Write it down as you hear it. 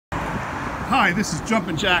Hi, this is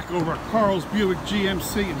Jumpin' Jack over at Carl's Buick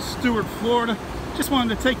GMC in Stuart, Florida. Just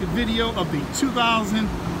wanted to take a video of the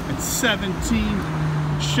 2017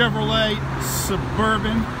 Chevrolet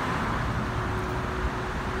Suburban.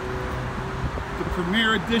 The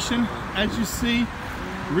Premier Edition, as you see,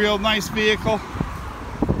 real nice vehicle.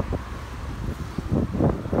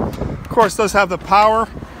 Of course, does have the power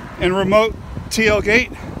and remote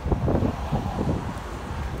tailgate.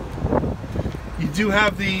 You do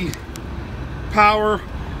have the power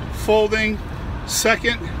folding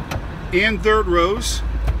second and third rows.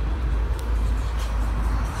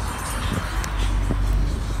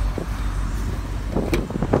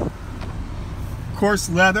 Of course,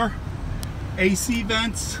 leather, AC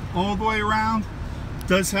vents all the way around.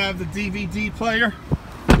 Does have the DVD player,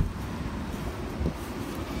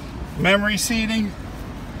 memory seating,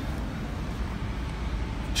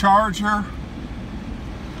 charger,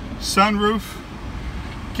 sunroof.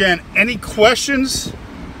 Again, any questions,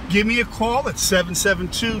 give me a call at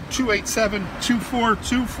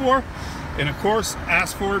 772-287-2424. And of course,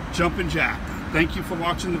 ask for Jumpin' Jack. Thank you for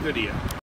watching the video.